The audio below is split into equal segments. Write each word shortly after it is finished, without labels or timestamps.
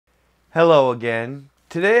Hello again.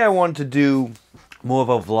 Today I want to do more of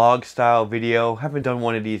a vlog style video. Haven't done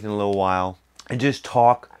one of these in a little while. And just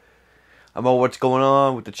talk about what's going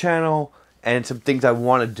on with the channel and some things I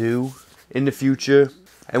want to do in the future.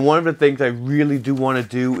 And one of the things I really do want to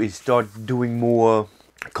do is start doing more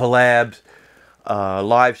collabs,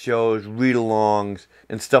 live shows, read-alongs,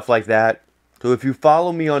 and stuff like that. So if you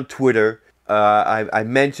follow me on Twitter, I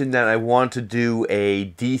mentioned that I want to do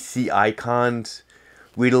a DC Icons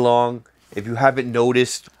read-along. If you haven't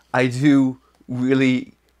noticed, I do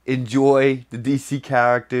really enjoy the DC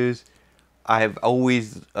characters. I've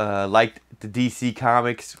always liked the DC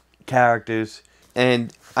Comics characters.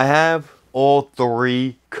 And I have all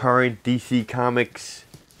 3 current DC Comics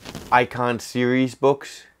Icon series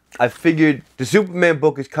books. I figured the Superman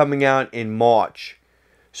book is coming out in March.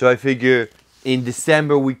 So I figure in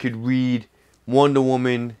December we could read Wonder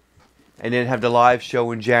Woman and then have the live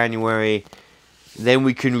show in January. Then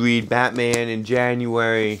we can read Batman in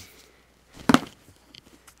January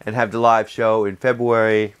and have the live show in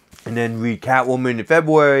February. And then read Catwoman in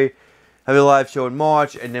February, have the live show in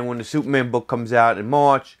March. And then when the Superman book comes out in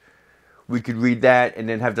March, we could read that and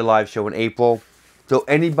then have the live show in April. So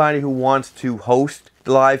anybody who wants to host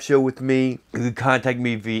the live show with me, you can contact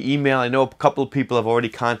me via email. I know a couple of people have already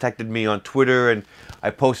contacted me on Twitter, and I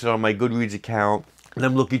posted on my Goodreads account. And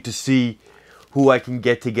I'm looking to see who I can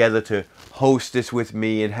get together to host this with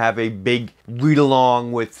me and have a big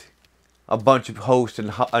read-along with a bunch of hosts and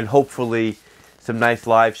hopefully some nice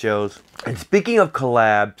live shows. And speaking of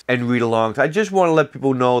collabs and read-alongs, I just want to let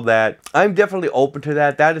people know that I'm definitely open to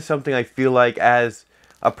that. That is something I feel like, as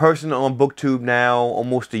a person on BookTube now,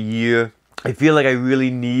 almost a year, I feel like I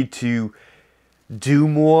really need to do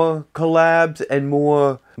more collabs and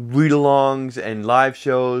more read-alongs and live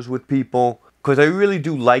shows with people. Because I really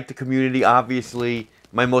do like the community. Obviously,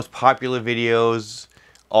 my most popular videos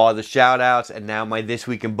are the shout-outs, and now my This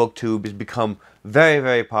Week in BookTube has become very,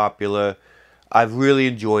 very popular. I've really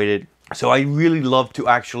enjoyed it. So I really love to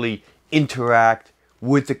actually interact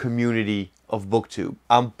with the community of BookTube.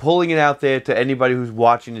 I'm pulling it out there to anybody who's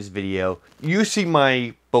watching this video. You see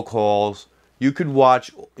my book hauls. You could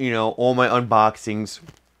watch, all my unboxings.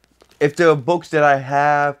 If there are books that I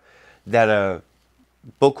have that are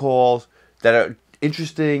book hauls that are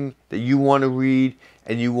interesting, that you want to read,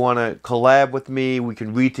 and you want to collab with me, we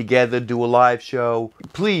can read together, do a live show,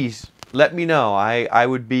 please let me know. I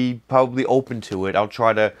would be probably open to it. I'll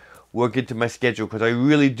try to work into my schedule, because I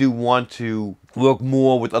really do want to work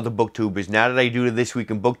more with other booktubers. Now that I do This Week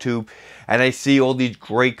in BookTube, and I see all these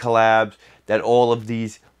great collabs that all of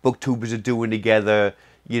these booktubers are doing together,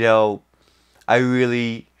 I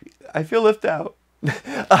feel left out.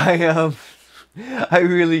 I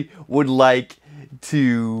really would like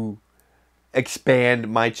to expand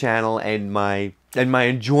my channel and my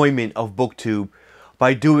enjoyment of BookTube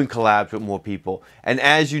by doing collabs with more people. And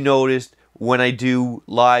as you noticed, when I do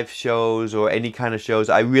live shows or any kind of shows,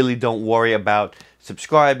 I really don't worry about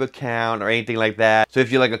subscriber count or anything like that. So if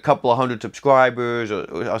you're like a couple of hundred subscribers or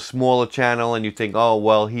a smaller channel and you think, oh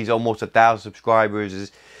well, he's almost 1,000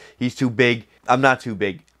 subscribers, he's too big. I'm not too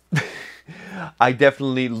big. I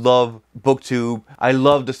definitely love BookTube. I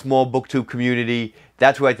love the small BookTube community.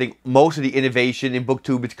 That's where I think most of the innovation in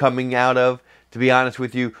BookTube is coming out of. To be honest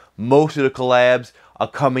with you, most of the collabs are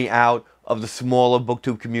coming out of the smaller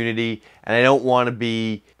BookTube community, and I don't want to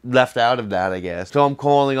be left out of that, I guess. So I'm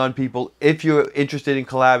calling on people, if you're interested in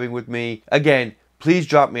collabing with me, again, please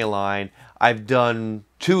drop me a line. I've done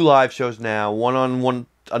 2 live shows now, one on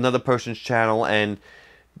another person's channel, and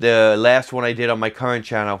the last one I did on my current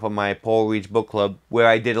channel for my Paul Reed's Book Club, where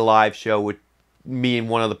I did a live show with me and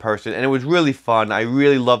one other person, and it was really fun. I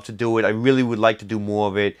really love to do it. I really would like to do more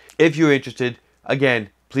of it. If you're interested, again,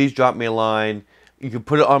 please drop me a line. You can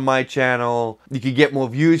put it on my channel. You can get more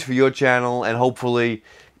views for your channel, and hopefully,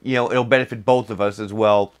 it'll benefit both of us as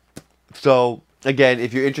well. So, again,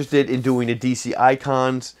 if you're interested in doing the DC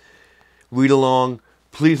Icons read-along,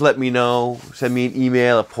 please let me know. Send me an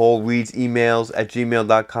email at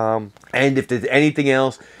paulreadsemails@gmail.com. And if there's anything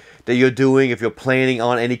else that you're doing, if you're planning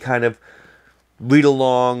on any kind of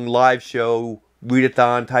read-along, live show,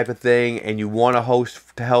 readathon type of thing, and you want a host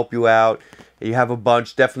to help you out, and you have a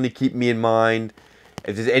bunch, definitely keep me in mind.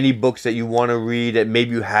 If there's any books that you want to read that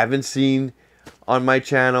maybe you haven't seen on my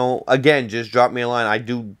channel, again, just drop me a line. I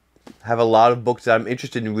do have a lot of books that I'm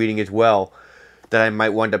interested in reading as well that I might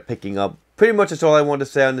wind up picking up. Pretty much that's all I want to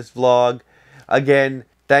say on this vlog. Again,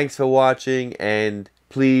 thanks for watching, and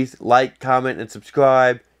please like, comment, and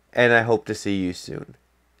subscribe, and I hope to see you soon.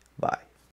 Bye.